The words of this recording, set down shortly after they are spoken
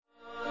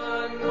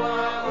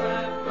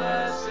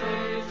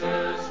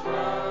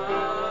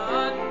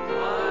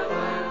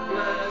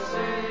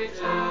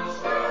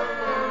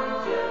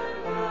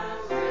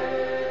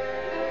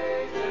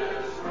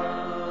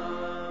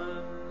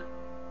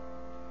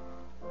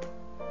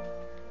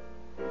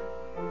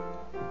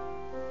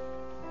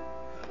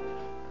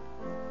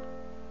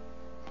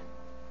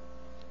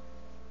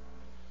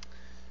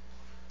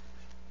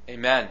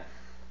Amen.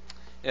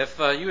 If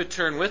you would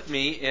turn with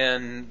me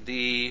in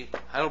the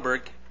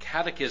Heidelberg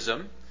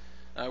Catechism,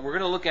 we're going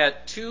to look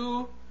at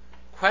two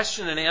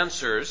question and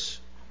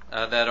answers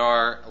that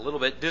are a little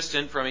bit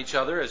distant from each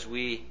other as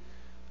we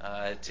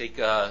take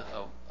a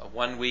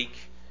 1 week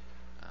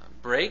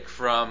break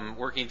from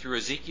working through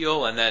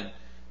Ezekiel, and then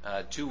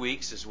 2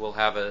 weeks as we'll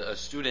have a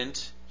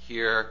student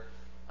here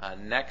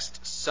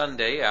next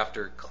Sunday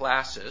after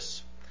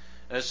classes.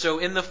 So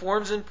in the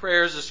Forms and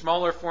Prayers, the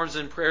smaller Forms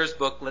and Prayers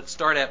book, let's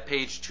start at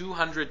page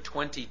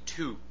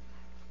 222.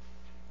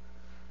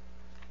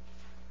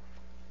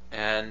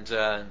 And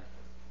we'll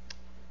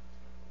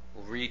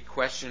read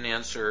question and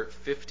answer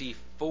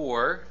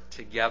 54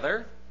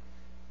 together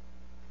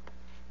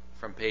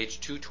from page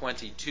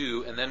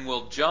 222, and then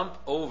we'll jump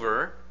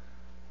over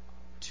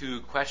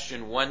to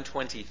question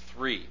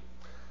 123.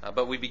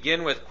 But we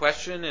begin with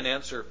question and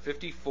answer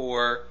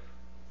 54,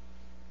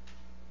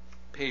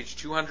 page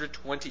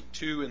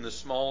 222 in the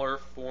smaller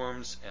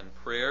Forms and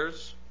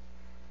Prayers.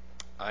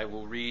 I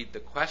will read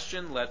the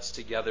question. Let's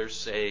together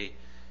say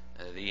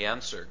the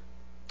answer.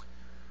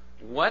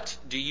 What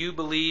do you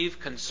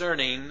believe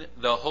concerning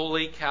the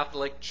Holy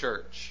Catholic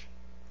Church?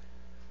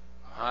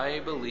 I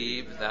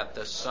believe that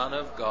the Son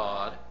of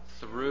God,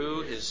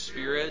 through His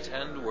Spirit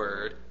and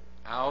Word,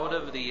 out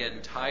of the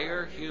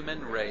entire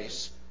human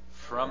race,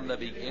 from the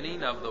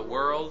beginning of the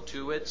world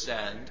to its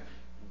end,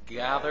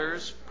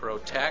 gathers,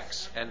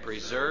 protects, and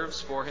preserves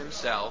for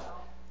Himself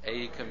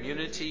a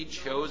community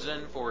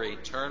chosen for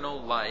eternal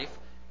life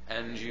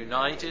and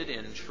united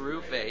in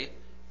true faith,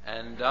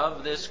 and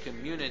of this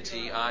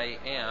community I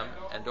am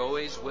and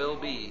always will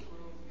be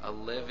a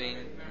living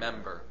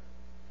member.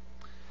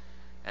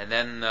 And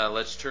then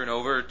let's turn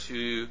over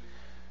to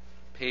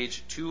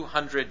page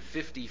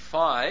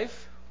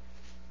 255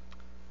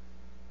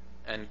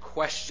 and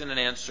question and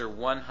answer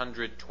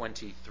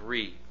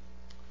 123.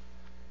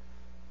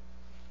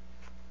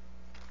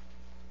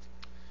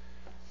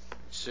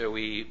 So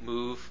we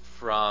move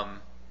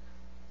from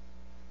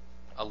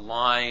a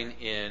line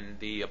in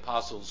the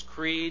Apostles'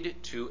 Creed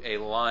to a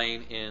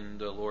line in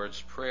the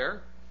Lord's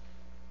Prayer.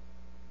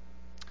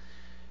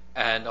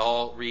 And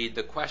I'll read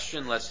the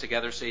question. Let's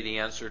together say the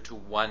answer to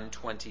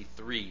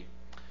 123.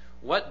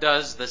 What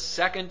does the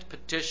second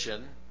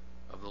petition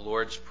of the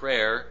Lord's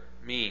Prayer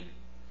mean?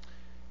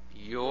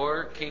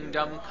 Your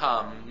kingdom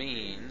come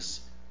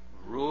means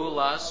rule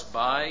us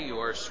by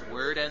your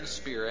word and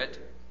spirit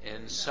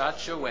in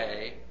such a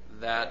way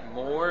that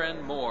more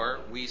and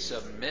more we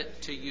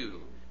submit to you.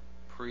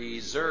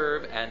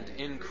 Preserve and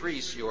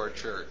increase your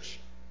church.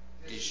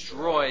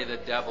 Destroy the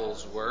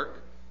devil's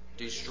work.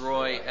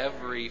 Destroy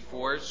every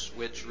force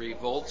which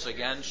revolts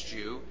against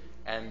you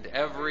and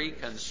every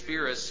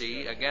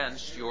conspiracy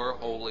against your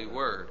holy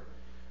word.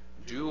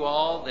 Do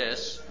all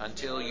this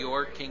until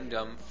your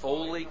kingdom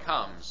fully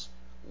comes,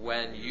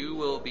 when you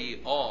will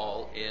be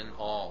all in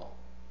all.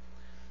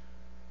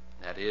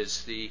 That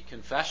is the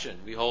confession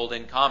we hold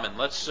in common.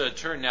 Let's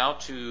turn now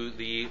to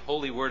the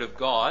Holy Word of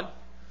God.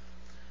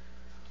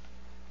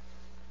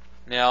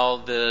 Now,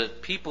 the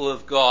people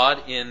of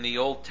God in the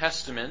Old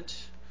Testament,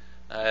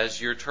 as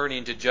you're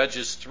turning to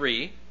Judges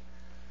 3,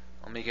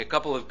 I'll make a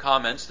couple of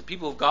comments. The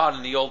people of God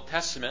in the Old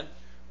Testament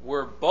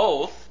were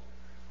both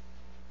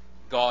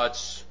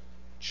God's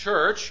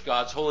church,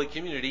 God's holy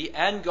community,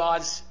 and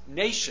God's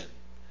nation,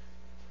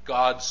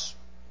 God's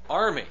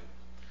army.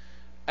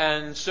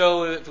 And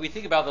so if we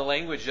think about the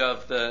language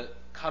of the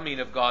coming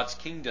of God's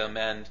kingdom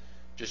and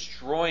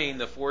destroying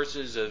the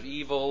forces of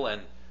evil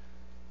and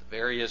the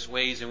various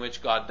ways in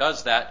which God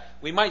does that,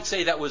 we might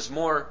say that was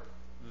more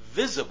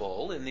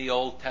visible in the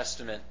Old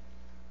Testament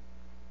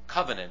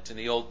covenant, in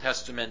the Old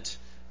Testament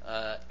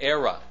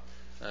era,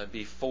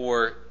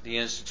 before the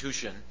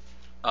institution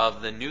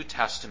of the New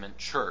Testament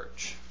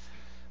church.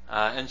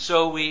 And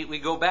so we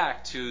go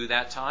back to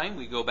that time.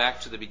 We go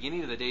back to the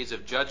beginning of the days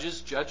of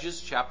Judges,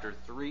 Judges chapter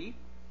 3.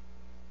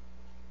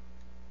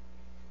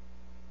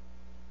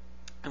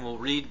 And we'll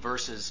read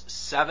verses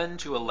 7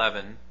 to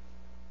 11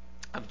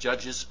 of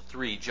Judges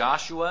 3.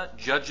 Joshua,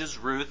 Judges,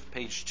 Ruth,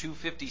 page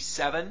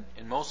 257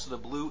 in most of the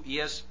blue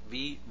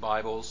ESV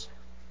Bibles.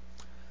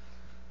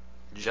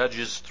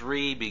 Judges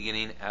 3,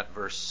 beginning at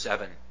verse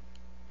 7.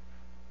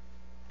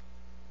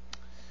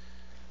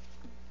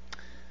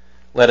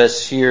 Let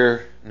us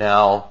hear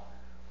now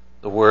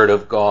the word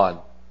of God.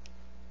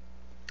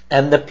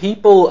 And the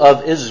people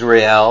of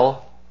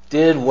Israel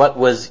did what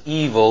was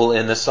evil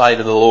in the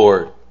sight of the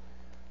Lord.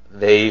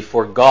 They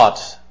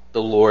forgot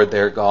the Lord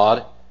their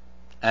God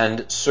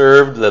and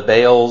served the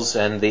Baals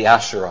and the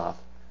Asheroth.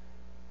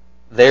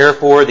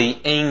 Therefore the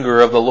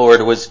anger of the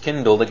Lord was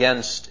kindled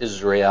against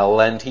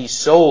Israel, and He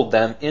sold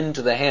them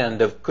into the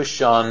hand of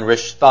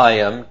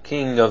Cushan-Rishathaim,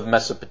 king of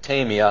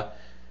Mesopotamia.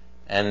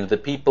 And the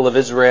people of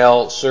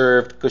Israel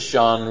served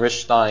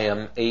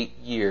Cushan-Rishathaim 8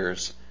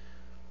 years.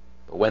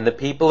 But when the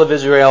people of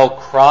Israel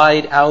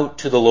cried out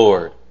to the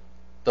Lord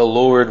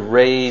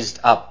raised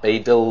up a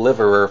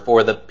deliverer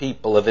for the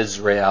people of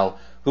Israel,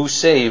 who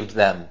saved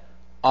them,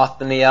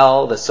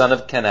 Othniel the son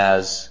of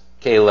Kenaz,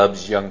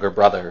 Caleb's younger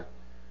brother.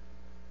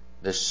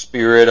 the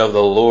Spirit of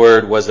the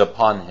Lord was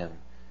upon him,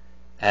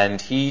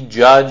 and he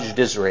judged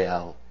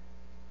Israel.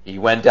 He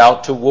went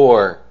out to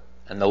war,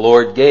 and the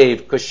Lord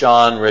gave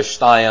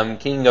Cushan-Rishathaim,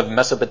 king of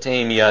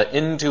Mesopotamia,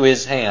 into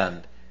his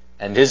hand,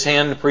 and his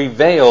hand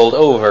prevailed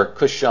over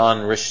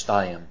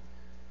Cushan-Rishathaim.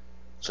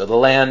 So the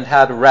land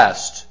had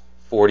rest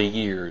 40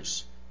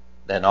 years.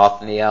 Then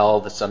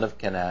Othniel, the son of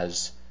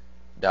Kenaz,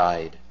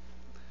 died.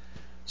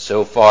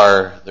 So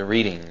far, the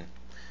reading.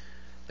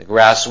 The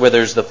grass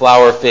withers, the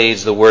flower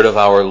fades, the word of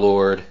our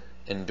Lord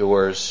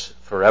endures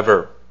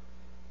forever.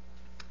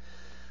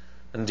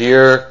 And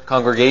dear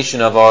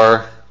congregation of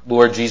our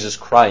Lord Jesus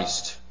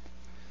Christ,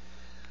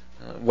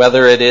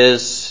 whether it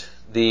is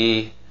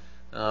the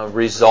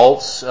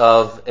results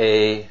of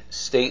a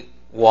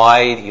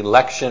statewide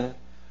election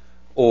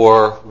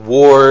or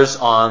wars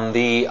on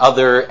the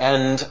other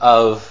end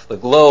of the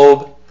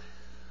globe,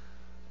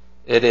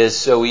 it is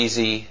so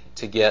easy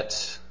to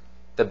get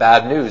the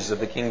bad news of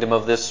the kingdom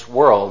of this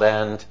world,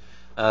 and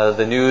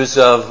the news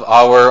of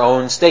our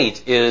own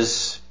state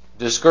is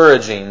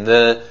discouraging.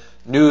 The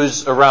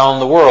news around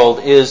the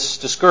world is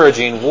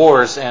discouraging.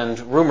 Wars and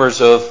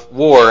rumors of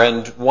war,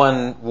 and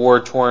one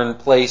war-torn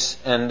place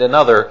and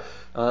another.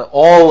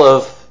 All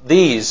of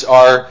these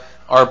are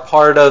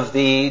part of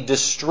the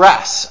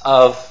distress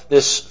of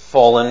this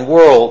fallen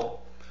world.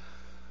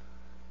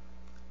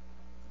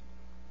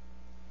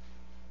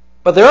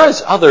 But there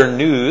is other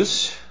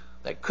news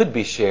that could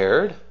be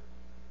shared,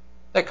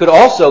 that could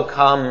also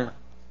come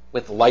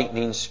with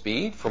lightning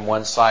speed from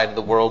one side of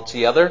the world to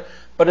the other,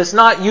 but it's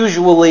not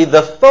usually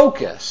the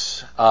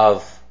focus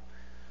of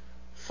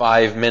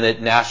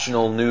 5-minute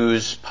national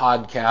news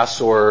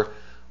podcasts or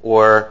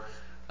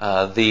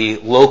the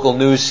local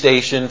news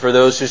station for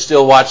those who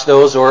still watch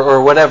those,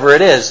 or whatever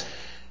it is.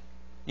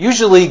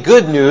 Usually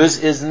good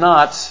news is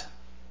not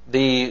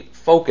the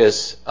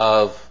focus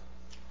of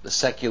the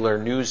secular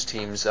news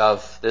teams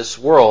of this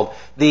world.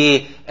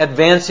 The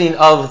advancing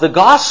of the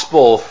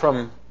gospel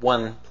from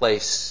one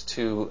place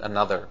to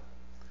another.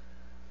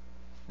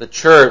 The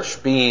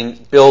church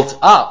being built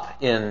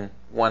up in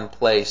one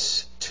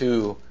place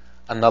to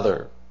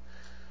another.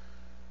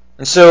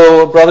 And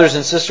so, brothers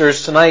and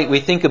sisters, tonight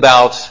we think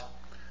about,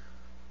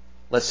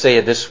 let's say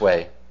it this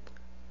way,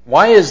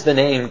 why is the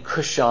name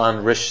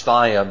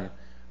Cushan-Rishathaim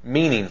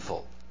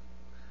meaningful?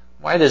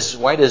 Why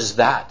does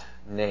that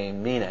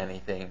name mean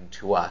anything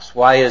to us?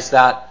 Why is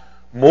that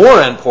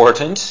more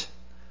important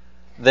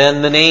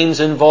than the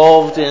names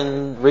involved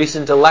in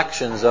recent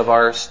elections of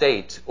our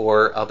state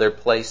or other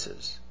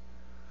places?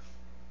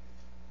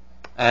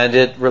 And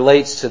it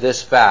relates to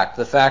this fact,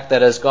 the fact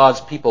that as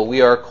God's people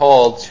we are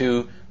called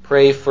to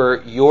pray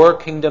for your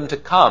kingdom to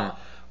come.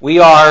 We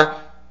are,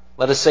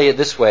 let us say it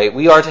this way,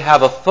 we are to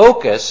have a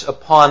focus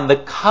upon the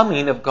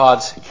coming of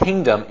God's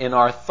kingdom in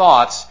our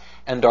thoughts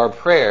and our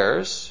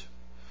prayers,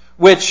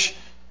 which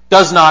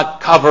does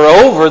not cover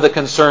over the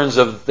concerns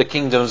of the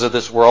kingdoms of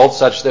this world,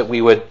 such that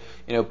we would,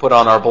 put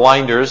on our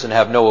blinders and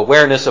have no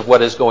awareness of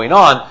what is going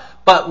on,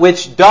 but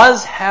which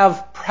does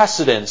have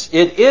precedence.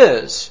 It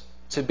is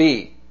to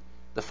be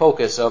the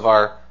focus of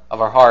our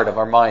heart, of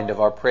our mind,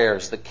 of our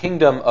prayers, the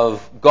kingdom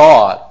of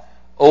God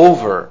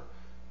over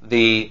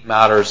the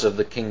matters of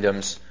the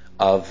kingdoms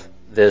of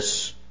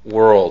this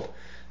world.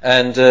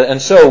 And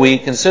so we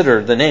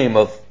consider the name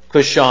of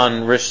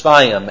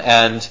Cushan-Rishathaim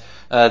and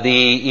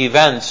the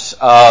events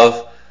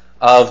of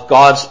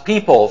God's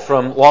people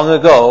from long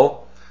ago,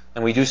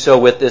 and we do so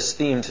with this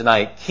theme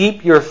tonight.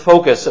 Keep your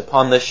focus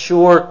upon the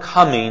sure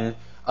coming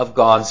of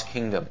God's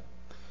kingdom.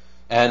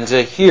 And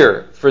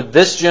here, for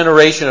this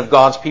generation of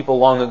God's people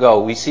long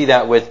ago, we see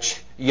that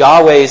with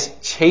Yahweh's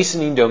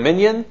chastening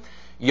dominion,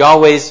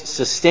 Yahweh's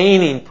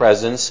sustaining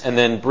presence, and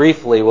then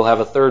briefly, we'll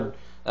have a third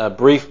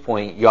brief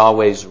point,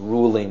 Yahweh's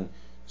ruling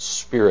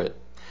spirit.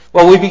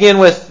 Well, we begin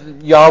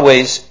with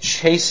Yahweh's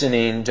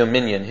chastening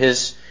dominion,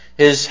 his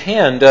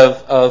hand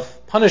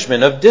of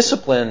punishment, of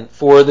discipline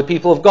for the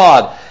people of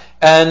God.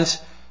 And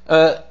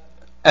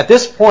at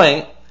this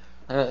point,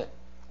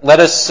 let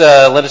us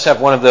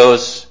have one of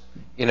those,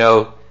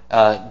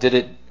 did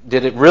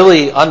it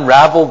really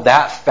unravel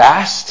that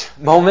fast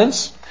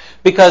moments?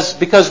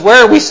 Because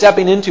where are we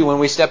stepping into when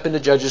we step into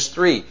Judges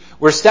 3?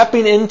 We're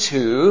stepping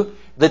into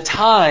the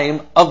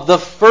time of the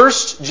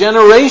first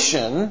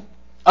generation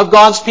of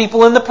God's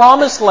people in the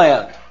Promised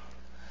Land.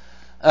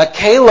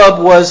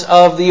 Caleb was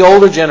of the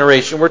older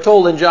generation. We're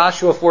told in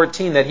Joshua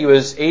 14 that he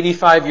was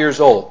 85 years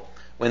old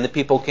when the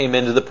people came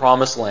into the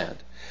Promised Land.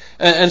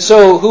 And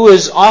so who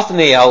is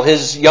Othniel,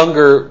 his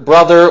younger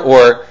brother,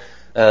 or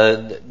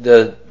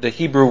the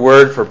Hebrew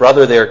word for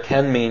brother there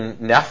can mean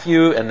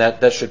nephew, and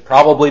that should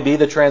probably be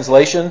the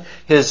translation.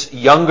 His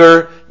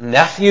younger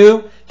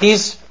nephew.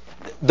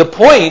 The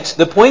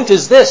point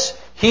is this.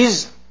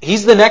 He's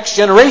the next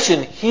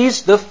generation.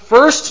 He's the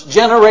first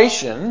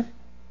generation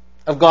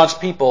of God's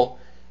people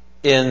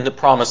in the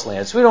Promised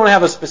Land. So we don't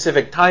have a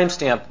specific time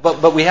stamp,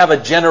 but we have a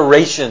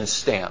generation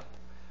stamp.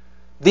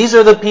 These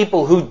are the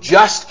people who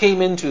just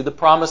came into the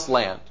Promised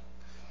Land.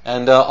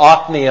 And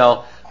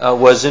Othniel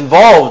was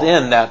involved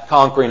in that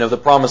conquering of the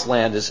promised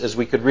land, as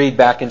we could read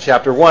back in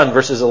chapter 1,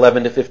 verses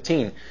 11 to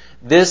 15.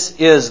 This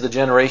is the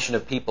generation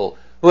of people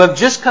who have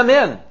just come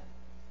in.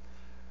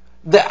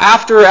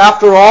 After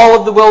all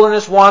of the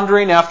wilderness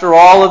wandering, after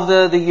all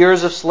of the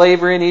years of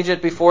slavery in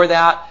Egypt before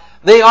that,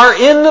 they are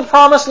in the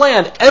promised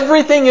land.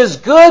 Everything is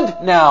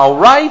good now,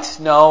 right?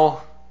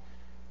 No,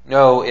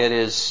 it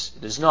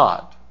is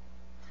not.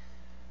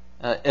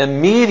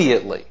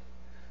 Immediately,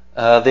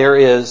 there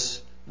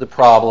is the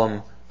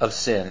problem of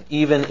sin,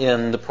 even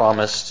in the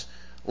promised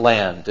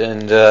land.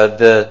 And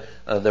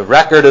the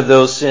record of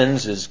those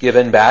sins is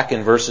given back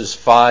in verses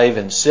 5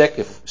 and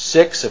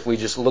 6, if we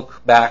just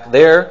look back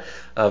there.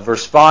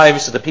 Verse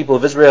 5, so the people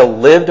of Israel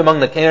lived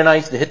among the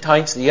Canaanites, the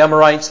Hittites, the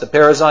Amorites, the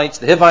Perizzites,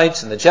 the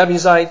Hivites, and the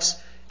Jebusites,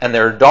 and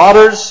their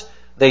daughters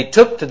they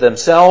took to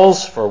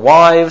themselves for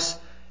wives,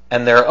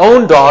 and their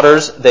own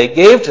daughters they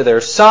gave to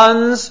their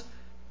sons,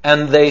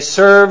 and they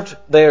served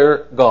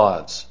their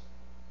gods.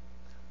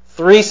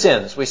 3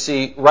 sins we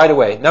see right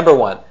away. Number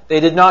 1,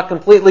 they did not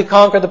completely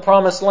conquer the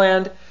promised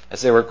land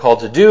as they were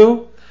called to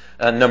do.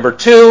 Number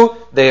 2,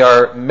 they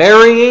are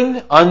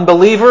marrying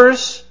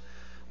unbelievers.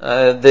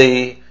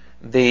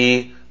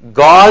 The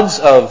gods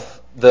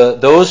of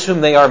those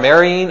whom they are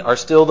marrying are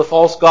still the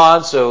false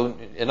gods. So,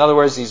 in other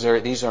words,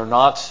 these are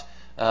not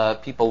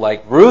people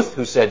like Ruth,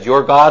 who said,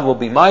 "Your God will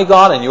be my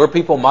God, and your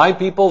people my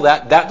people."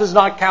 That does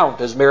not count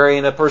as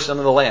marrying a person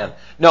in the land.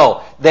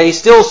 No, they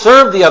still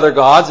served the other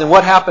gods, and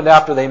what happened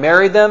after they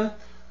married them?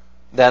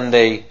 Then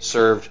they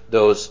served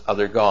those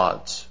other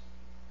gods.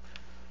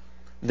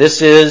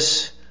 This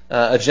is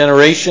a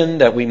generation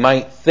that we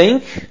might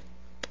think,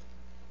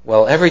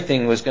 well,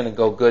 everything was going to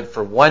go good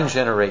for one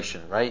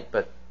generation, right?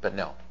 But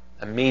no.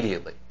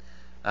 Immediately,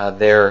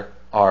 there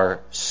are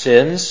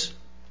sins,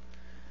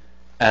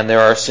 and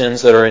there are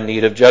sins that are in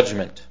need of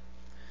judgment.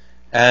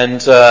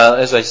 And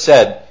as I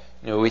said,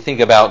 we think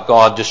about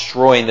God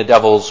destroying the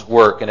devil's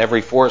work and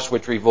every force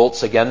which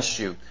revolts against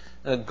you.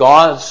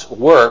 God's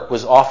work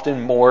was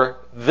often more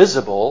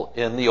visible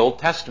in the Old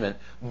Testament,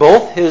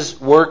 both his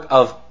work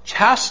of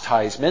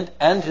chastisement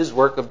and his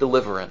work of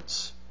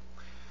deliverance.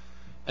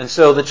 And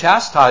so the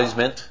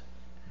chastisement,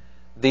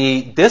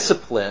 the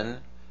discipline,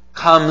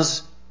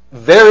 comes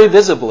very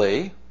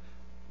visibly.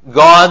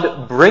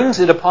 God brings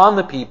it upon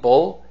the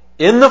people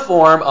in the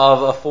form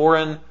of a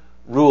foreign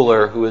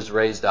ruler who is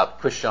raised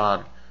up,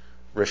 Cushan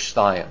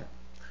Rishathaim.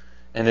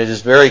 And it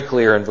is very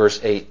clear in verse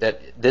 8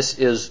 that this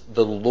is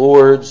the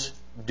Lord's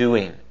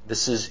doing.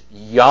 This is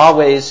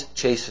Yahweh's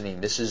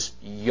chastening. This is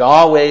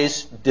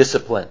Yahweh's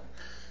discipline.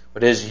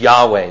 What is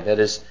Yahweh? That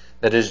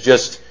is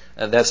just,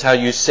 that's how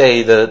you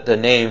say the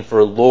name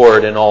for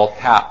Lord in all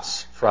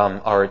caps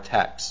from our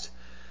text.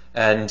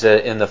 And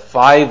in the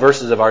 5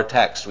 verses of our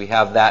text, we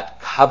have that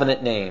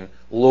covenant name,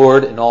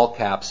 Lord in all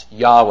caps,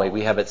 Yahweh.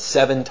 We have it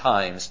 7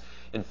 times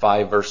in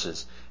 5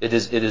 verses. It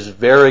is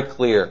very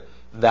clear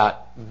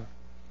that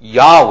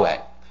Yahweh,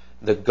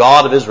 the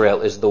God of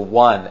Israel, is the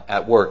one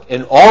at work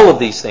in all of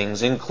these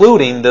things,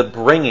 including the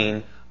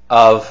bringing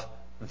of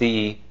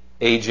the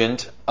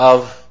agent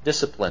of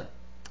discipline.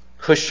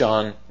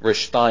 Cushan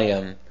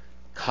Rishathaim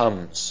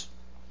comes.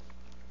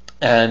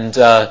 And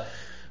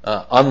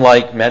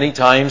unlike many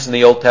times in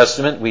the Old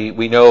Testament,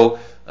 we know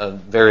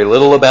very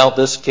little about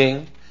this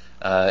king.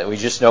 We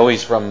just know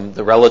he's from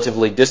the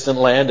relatively distant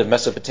land of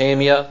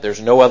Mesopotamia. There's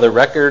no other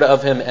record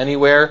of him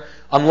anywhere,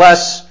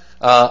 unless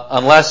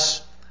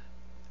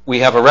we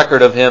have a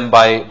record of him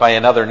by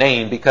another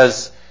name,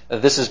 because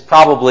this is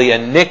probably a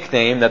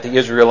nickname that the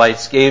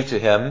Israelites gave to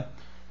him.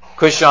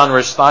 Cushan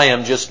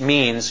Rishathaim just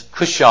means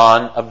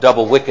Cushan of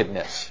double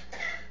wickedness,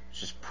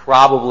 which is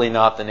probably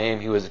not the name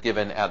he was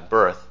given at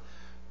birth.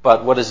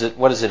 But what does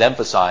it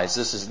emphasize?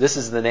 This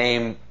is the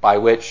name by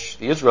which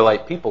the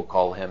Israelite people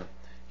call him.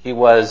 He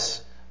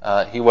was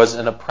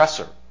an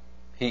oppressor.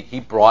 He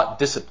brought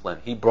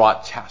discipline. He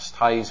brought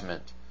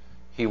chastisement.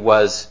 He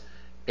was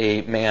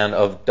a man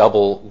of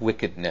double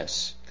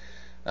wickedness.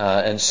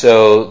 And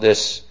so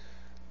this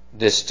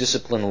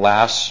discipline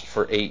lasts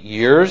for 8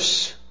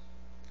 years.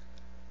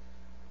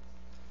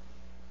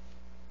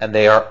 And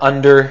they are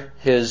under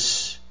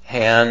his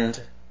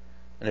hand,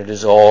 and it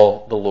is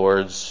all the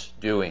Lord's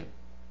doing.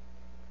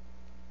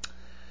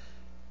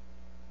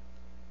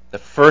 The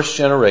first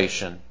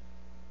generation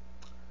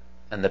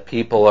and the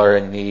people are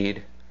in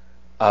need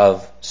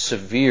of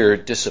severe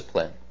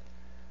discipline.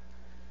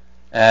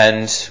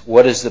 And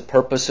what is the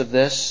purpose of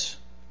this?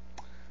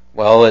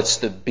 Well, it's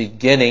the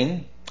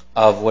beginning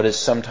of what is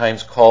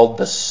sometimes called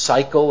the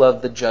cycle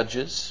of the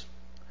judges,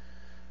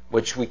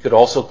 which we could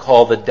also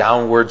call the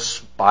downward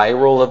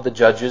spiral of the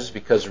judges,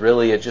 because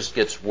really it just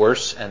gets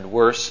worse and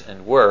worse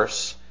and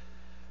worse.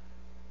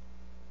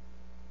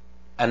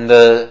 And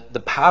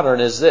the pattern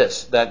is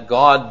this, that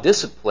God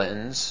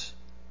disciplines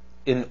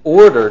in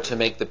order to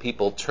make the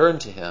people turn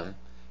to him,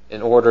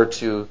 in order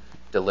to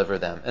deliver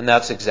them. And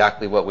that's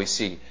exactly what we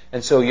see.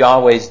 And so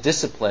Yahweh's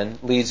discipline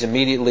leads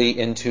immediately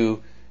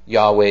into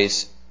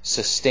Yahweh's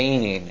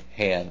sustaining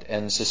hand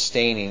and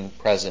sustaining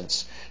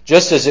presence.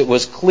 Just as it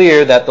was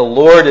clear that the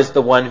Lord is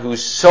the one who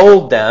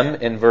sold them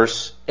in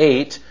verse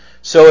 8,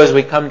 so as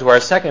we come to our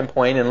second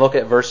point and look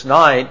at verse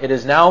 9, it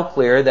is now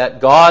clear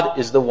that God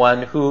is the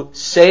one who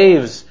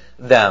saves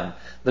them.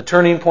 The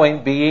turning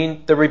point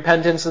being the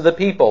repentance of the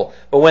people.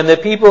 But when the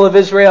people of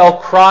Israel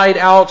cried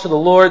out to the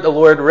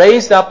Lord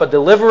raised up a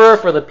deliverer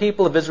for the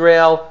people of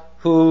Israel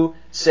who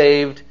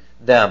saved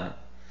them.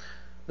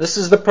 This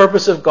is the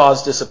purpose of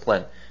God's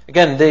discipline.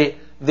 Again,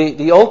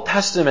 the Old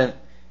Testament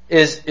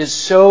is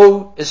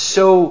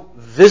so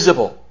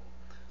visible.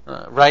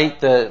 Right?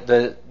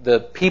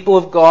 The people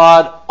of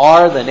God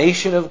are the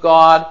nation of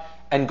God,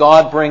 and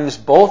God brings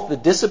both the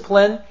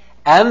discipline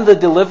and the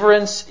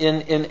deliverance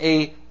in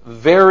a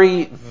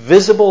very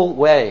visible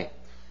way.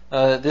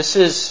 This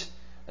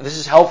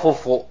is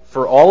helpful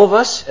for all of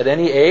us at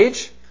any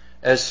age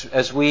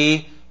as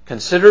we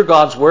consider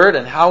God's Word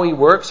and how He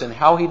works and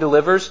how He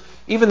delivers,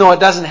 even though it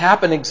doesn't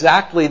happen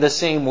exactly the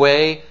same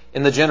way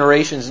in the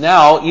generations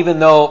now, even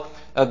though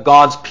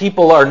God's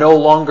people are no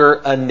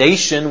longer a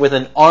nation with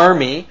an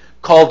army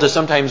called to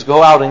sometimes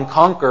go out and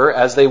conquer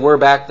as they were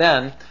back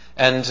then.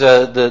 And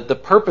the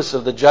purpose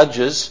of the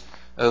judges,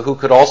 who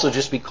could also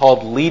just be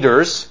called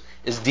leaders,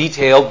 is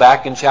detailed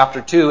back in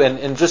chapter 2.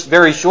 And just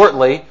very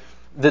shortly,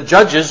 the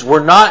judges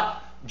were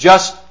not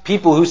just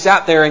people who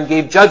sat there and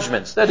gave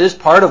judgments. That is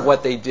part of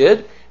what they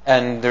did.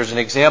 And there's an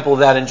example of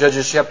that in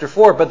Judges chapter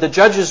 4. But the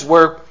judges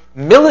were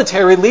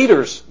military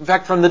leaders. In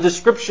fact, from the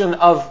description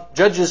of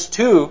Judges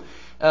 2,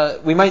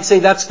 we might say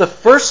that's the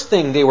first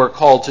thing they were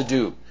called to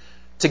do,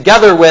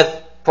 together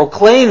with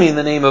proclaiming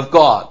the name of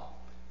God.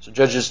 So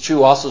Judges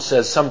 2 also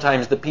says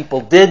sometimes the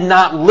people did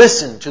not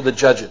listen to the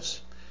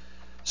judges.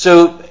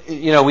 So,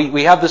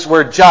 we have this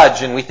word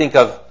judge, and we think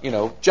of,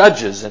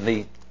 judges and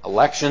the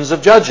elections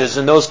of judges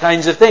and those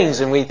kinds of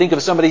things, and we think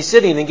of somebody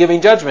sitting and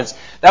giving judgments.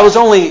 That was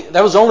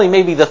only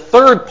maybe the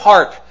third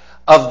part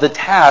of the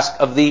task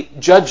of the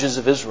judges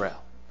of Israel.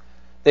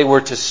 They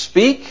were to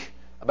speak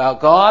about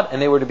God,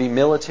 and they were to be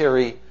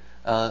military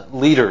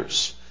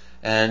leaders.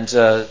 And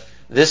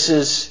this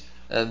is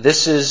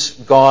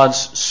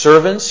God's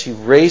servants. He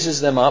raises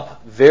them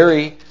up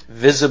very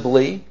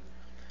visibly,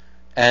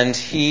 and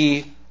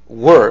He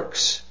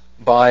works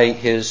by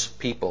His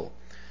people.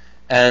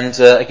 And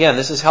again,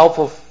 this is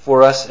helpful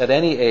for us at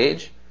any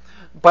age,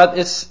 but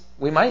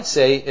we might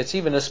say it's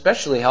even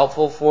especially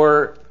helpful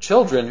for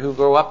children who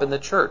grow up in the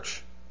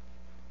church.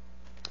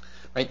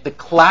 Right? The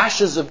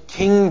clashes of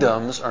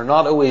kingdoms are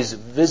not always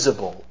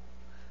visible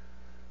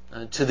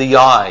to the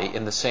eye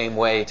in the same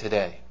way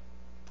today.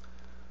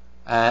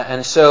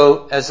 And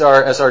so as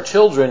our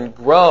children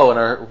grow and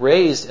are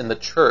raised in the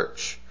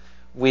church,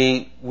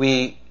 we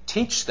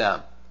teach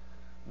them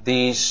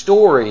the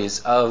stories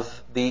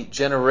of the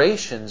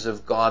generations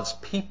of God's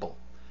people.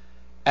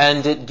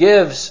 And it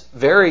gives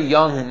very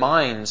young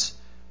minds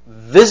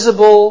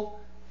visible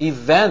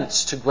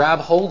events to grab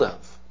hold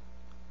of.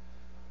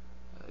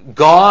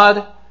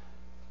 God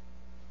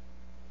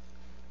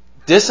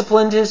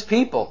disciplined His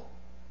people.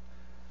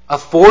 A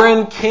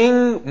foreign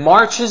king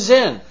marches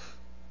in.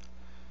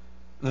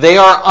 They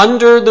are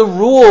under the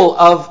rule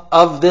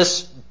of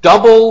this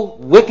double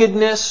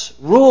wickedness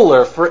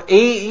ruler for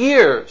 8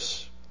 years.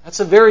 That's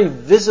a very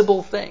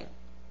visible thing.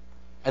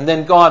 And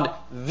then God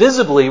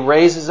visibly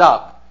raises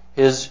up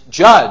His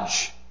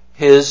judge,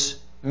 His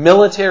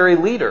military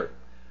leader,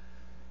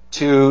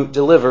 to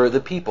deliver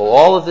the people.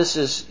 All of this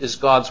is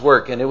God's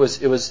work, and it was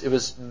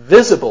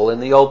visible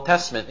in the Old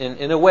Testament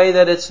in a way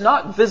that it's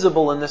not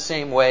visible in the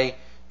same way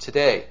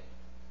today.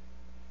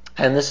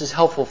 And this is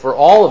helpful for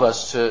all of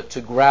us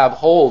to grab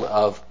hold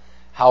of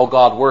how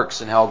God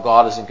works and how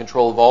God is in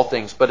control of all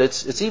things. But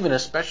it's even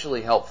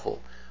especially helpful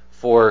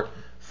for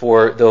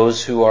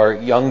those who are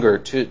younger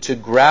to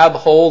grab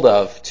hold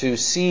of, to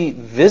see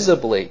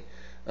visibly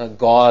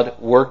God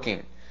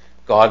working,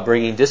 God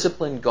bringing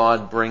discipline,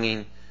 God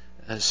bringing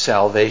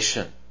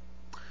salvation.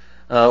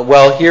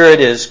 Well, here it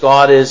is.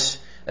 God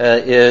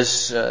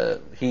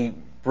He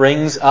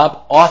brings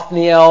up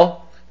Othniel,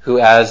 who,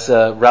 as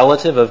a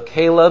relative of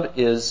Caleb,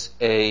 is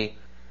a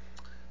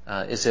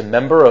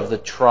member of the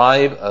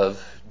tribe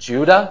of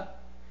Judah.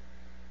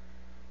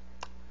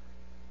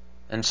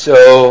 And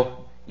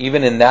so,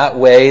 even in that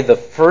way, the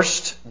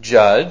first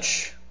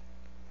judge,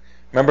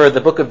 remember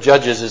the book of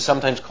Judges is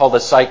sometimes called a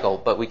cycle,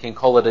 but we can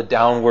call it a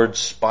downward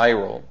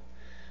spiral.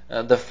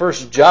 The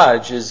first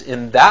judge is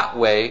in that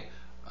way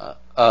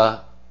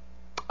a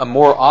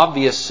more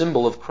obvious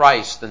symbol of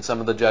Christ than some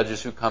of the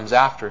judges who comes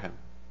after him.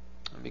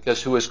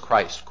 Because who is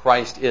Christ?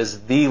 Christ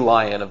is the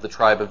Lion of the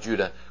tribe of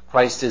Judah.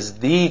 Christ is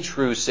the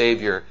true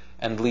Savior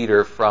and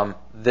leader from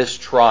this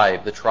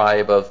tribe, the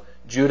tribe of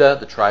Judah,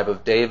 the tribe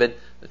of David,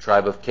 the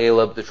tribe of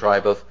Caleb, the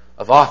tribe of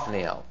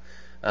Othniel.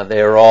 They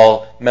are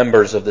all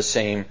members of the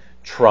same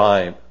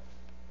tribe.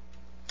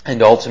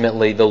 And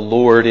ultimately, the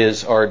Lord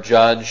is our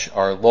judge,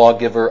 our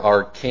lawgiver,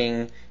 our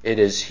king. It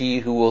is He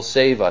who will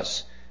save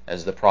us,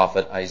 as the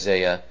prophet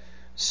Isaiah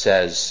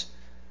says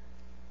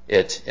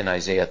it in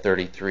Isaiah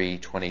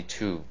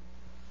 33:22.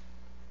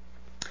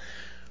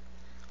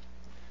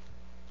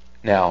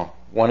 Now,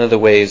 one of the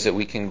ways that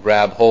we can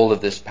grab hold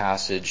of this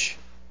passage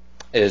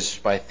is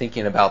by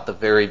thinking about the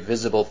very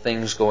visible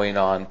things going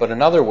on. But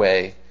another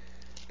way,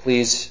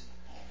 please,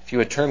 if you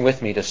would turn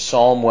with me to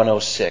Psalm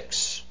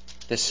 106.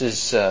 This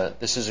is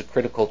a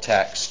critical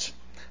text.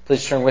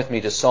 Please turn with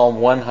me to Psalm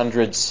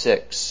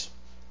 106.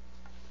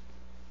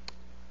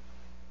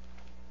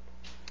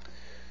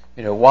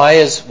 Why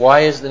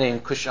is the name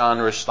Cushan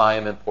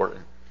Rishathaim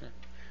important?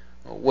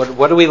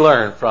 What do we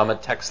learn from a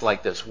text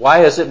like this?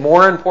 Why is it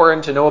more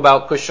important to know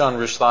about Cushan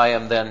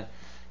Rishathaim than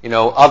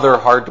other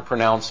hard to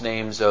pronounce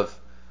names of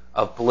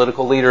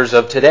political leaders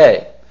of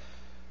today?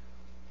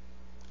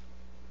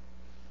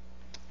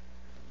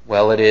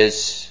 Well, it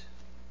is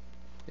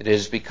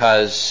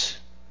because,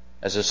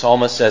 as the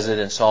psalmist says it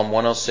in Psalm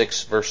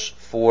 106, verse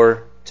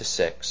 4 to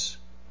 6,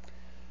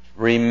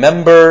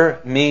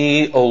 "Remember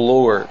me, O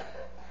Lord,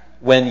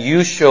 when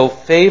you show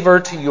favor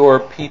to your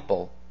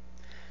people.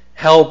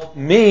 Help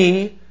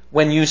me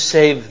when you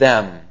save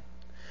them,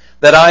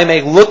 that I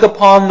may look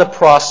upon the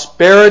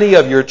prosperity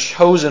of your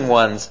chosen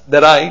ones,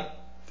 that I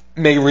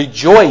may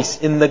rejoice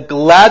in the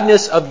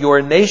gladness of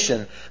your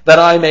nation, that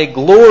I may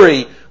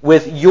glory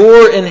with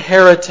your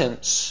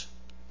inheritance.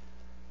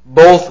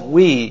 Both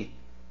we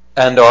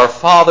and our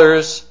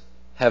fathers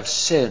have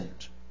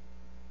sinned.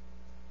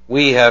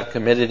 We have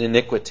committed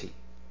iniquity.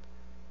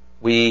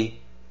 We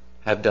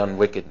have done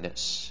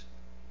wickedness."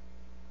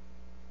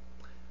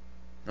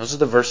 Those are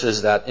the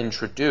verses that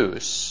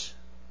introduce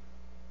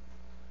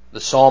the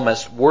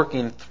psalmist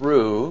working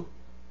through,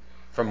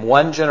 from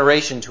one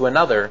generation to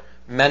another,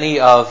 many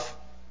of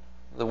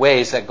the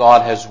ways that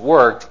God has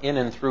worked in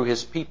and through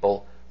His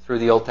people through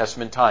the Old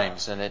Testament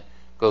times. And it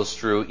goes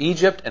through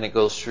Egypt, and it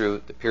goes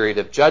through the period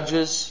of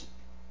Judges.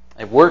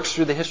 It works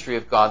through the history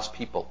of God's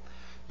people.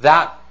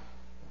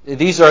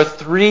 These are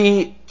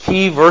three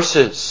key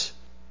verses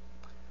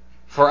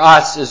for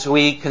us as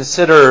we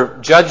consider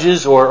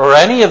Judges or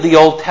any of the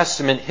Old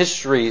Testament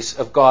histories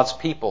of God's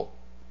people.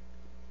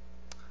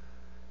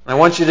 I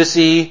want you to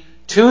see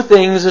two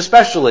things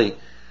especially.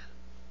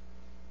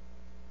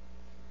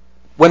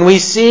 When we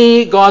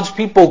see God's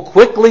people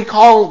quickly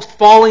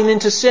falling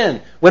into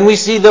sin, when we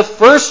see the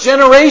first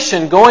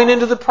generation going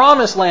into the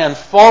promised land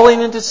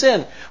falling into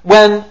sin,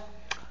 when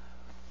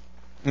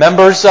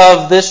members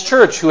of this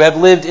church who have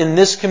lived in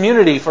this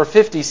community for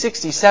 50,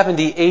 60,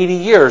 70, 80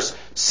 years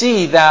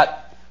see that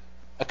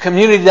a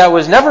community that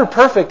was never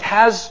perfect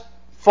has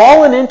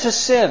fallen into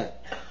sin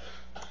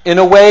in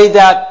a way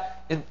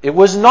that it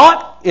was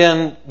not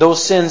in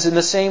those sins in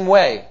the same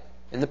way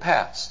in the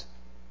past.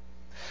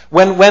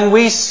 When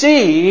we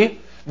see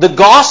the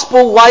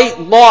gospel light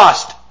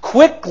lost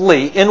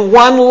quickly in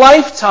one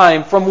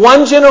lifetime from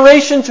one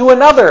generation to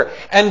another,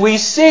 and we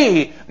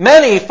see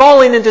many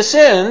falling into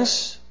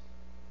sins,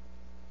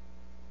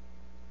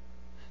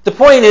 the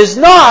point is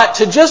not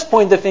to just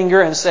point the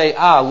finger and say,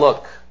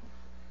 look,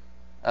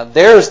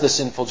 there's the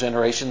sinful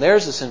generation,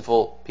 there's the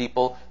sinful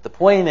people. The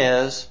point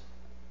is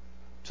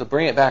to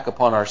bring it back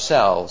upon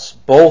ourselves.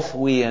 Both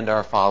we and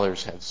our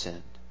fathers have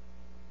sinned.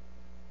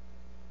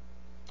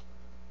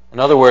 In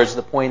other words,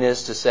 the point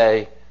is to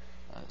say,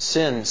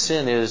 sin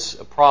is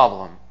a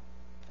problem.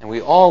 And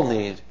we all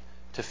need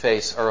to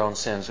face our own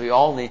sins. We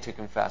all need to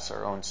confess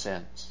our own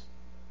sins.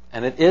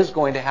 And it is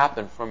going to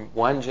happen from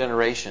one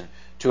generation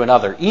to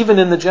another. Even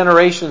in the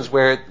generations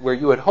where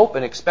you would hope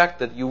and expect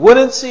that you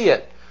wouldn't see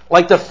it.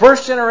 Like the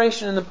first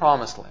generation in the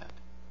Promised Land.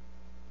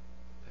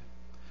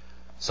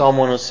 Psalm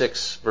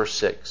 106, verse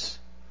 6.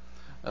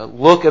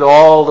 Look at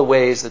all the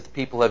ways that the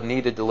people have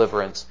needed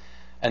deliverance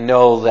and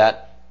know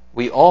that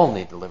we all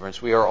need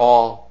deliverance. We are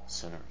all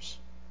sinners.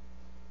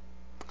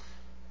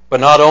 But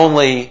not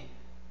only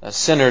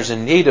sinners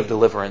in need of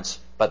deliverance,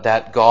 but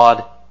that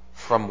God,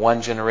 from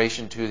one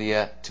generation to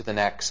the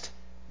next,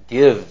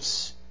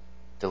 gives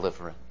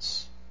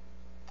deliverance.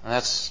 And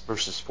that's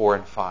verses 4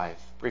 and 5,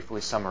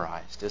 briefly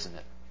summarized, isn't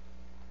it?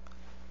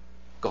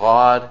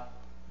 God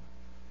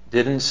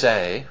didn't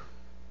say,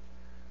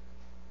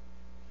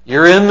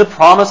 you're in the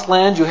promised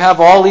land, you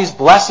have all these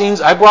blessings,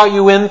 I brought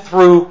you in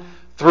through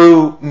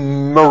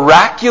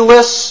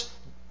miraculous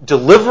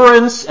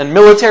deliverance and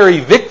military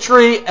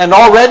victory, and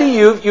already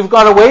you've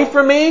gone away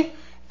from me,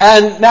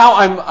 and now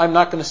I'm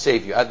not going to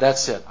save you.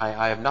 That's it.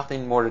 I have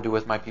nothing more to do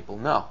with my people.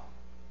 No.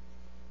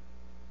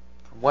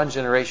 From one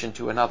generation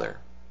to another,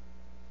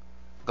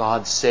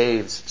 God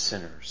saves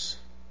sinners.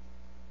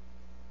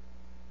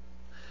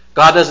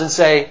 God doesn't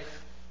say,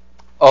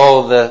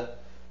 the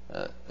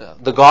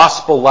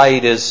gospel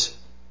light is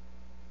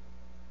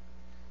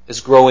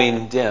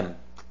growing dim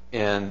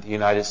in the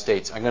United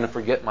States. I'm going to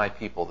forget my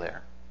people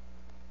there.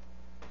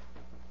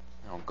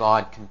 No,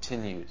 God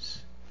continues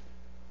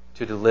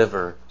to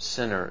deliver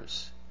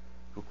sinners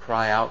who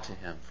cry out to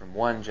Him from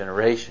one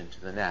generation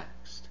to the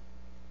next.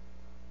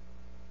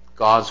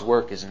 God's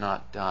work is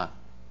not done.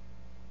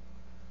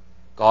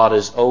 God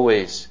is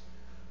always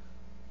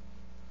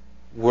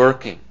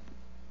working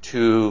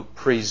to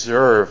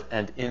preserve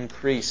and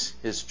increase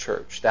His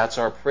church. That's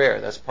our prayer.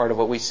 That's part of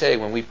what we say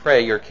when we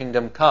pray, your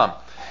kingdom come.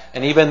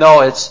 And even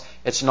though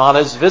it's not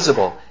as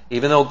visible,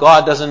 Even though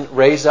God doesn't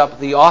raise up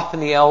the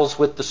Othniels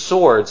with the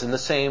swords in the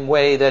same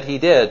way that He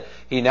did,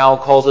 He now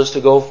calls us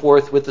to go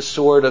forth with the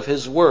sword of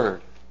His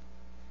Word.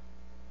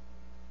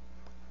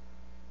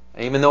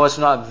 Even though it's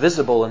not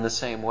visible in the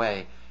same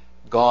way,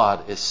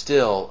 God is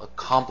still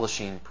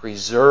accomplishing,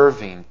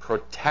 preserving,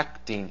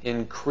 protecting,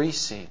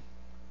 increasing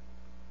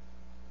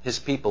His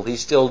people.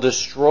 He's still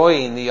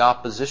destroying the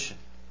opposition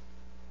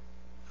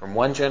from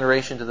one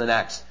generation to the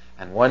next,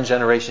 and one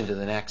generation to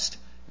the next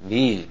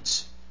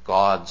needs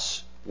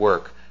God's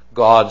work,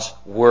 God's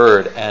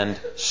Word and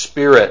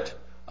Spirit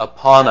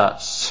upon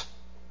us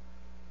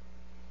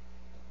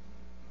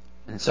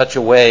in such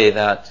a way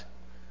that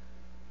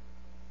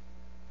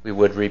we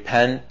would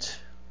repent,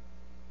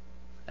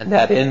 and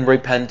that in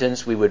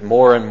repentance we would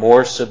more and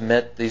more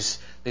submit. This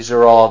is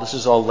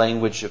all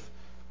language of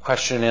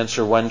question and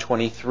answer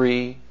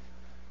 123,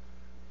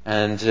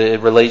 and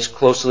it relates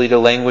closely to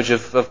language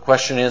of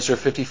question and answer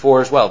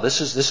 54 as well. This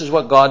is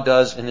what God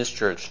does in His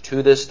church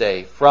to this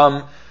day.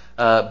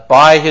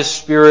 By His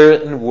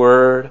Spirit and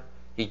Word,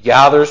 He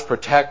gathers,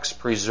 protects,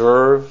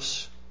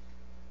 preserves.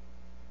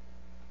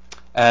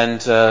 And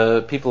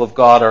people of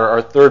God,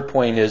 our third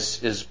point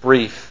is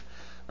brief.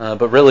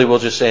 But really we'll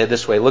just say it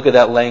this way. Look at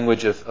that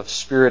language of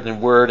Spirit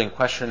and Word in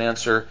question and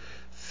answer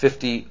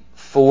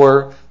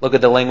 54. Look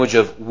at the language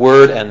of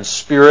Word and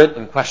Spirit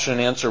in question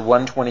and answer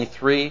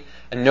 123.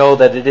 And know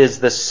that it is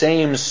the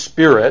same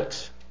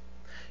Spirit,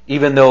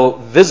 even though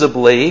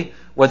visibly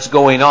what's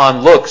going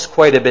on looks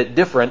quite a bit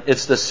different.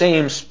 It's the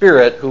same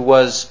Spirit who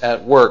was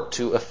at work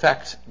to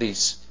effect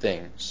these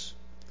things.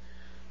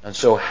 And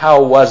so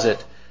how was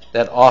it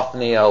that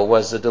Othniel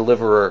was a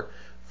deliverer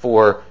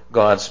for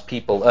God's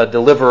people? A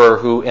deliverer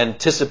who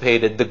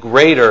anticipated the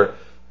greater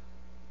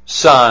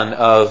son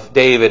of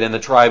David in the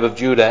tribe of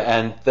Judah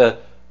and the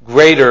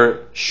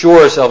greater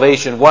sure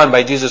salvation won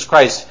by Jesus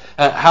Christ.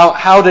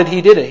 How did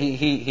he did it?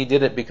 He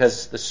did it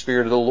because the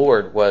Spirit of the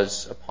Lord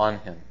was upon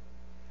him.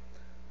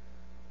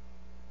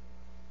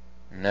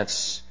 And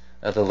that's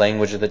the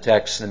language of the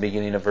text in the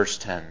beginning of verse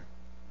 10.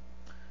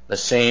 The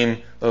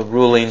same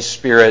ruling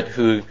Spirit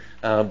who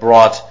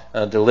brought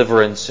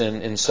deliverance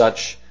in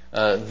such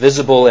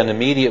visible and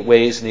immediate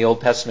ways in the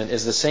Old Testament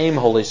is the same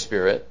Holy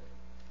Spirit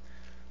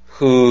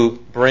who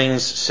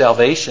brings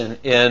salvation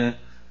in,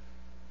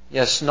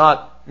 yes,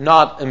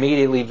 not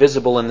immediately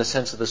visible in the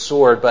sense of the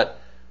sword, but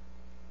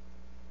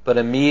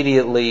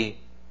immediately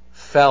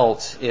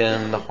felt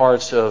in the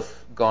hearts of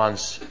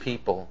God's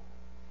people.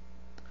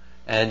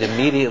 And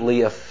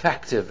immediately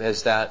effective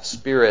as that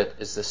Spirit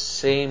is the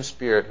same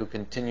Spirit who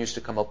continues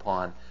to come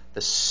upon,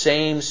 the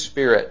same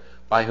Spirit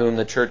by whom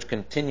the church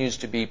continues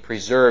to be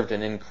preserved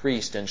and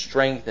increased and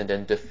strengthened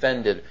and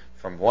defended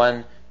from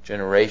one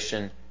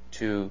generation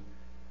to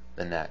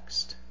the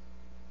next.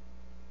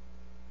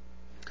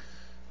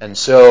 And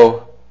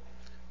so,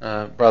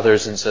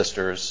 brothers and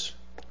sisters,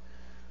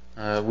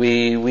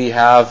 we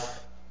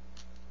have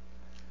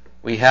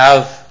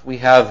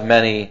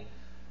many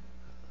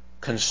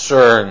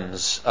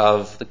concerns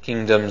of the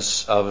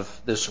kingdoms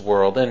of this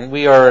world, and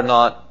we are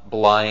not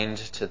blind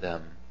to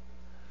them.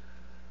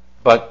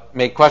 But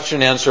may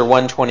question answer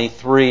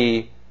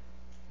 123,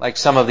 like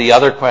some of the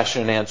other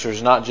question and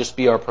answers, not just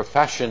be our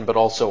profession, but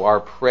also our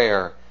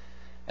prayer.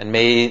 And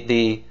may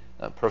the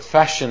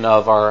profession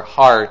of our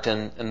heart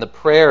and the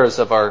prayers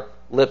of our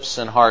lips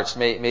and hearts,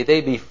 may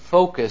they be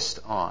focused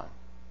on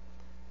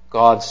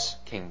God's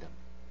kingdom.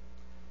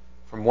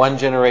 From one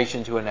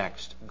generation to the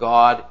next,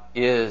 God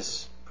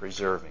is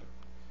preserving.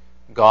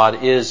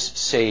 God is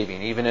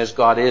saving, even as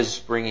God is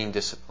bringing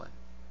discipline.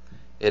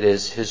 It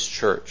is His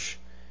church.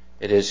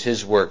 It is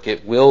His work.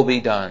 It will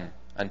be done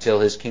until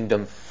His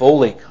kingdom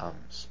fully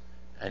comes,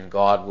 and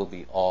God will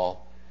be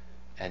all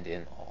and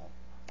in all.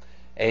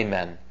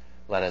 Amen.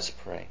 Let us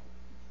pray.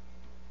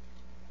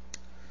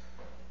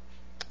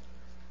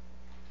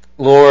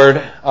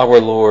 Lord, our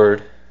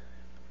Lord,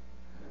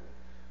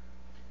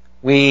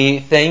 we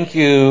thank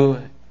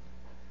You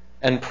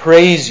and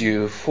praise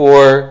You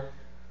for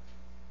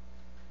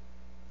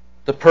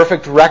the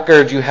perfect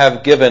record You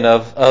have given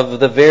of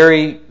the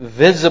very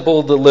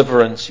visible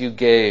deliverance You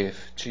gave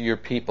to Your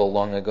people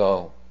long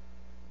ago.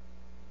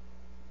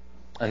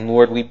 And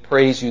Lord, we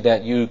praise You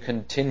that You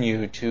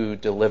continue to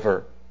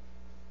deliver.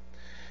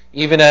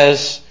 Even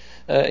as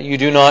You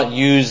do not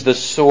use the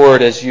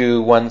sword as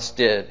You once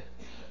did.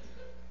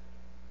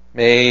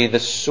 May the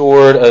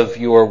sword of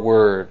Your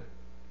word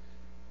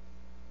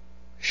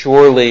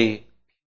surely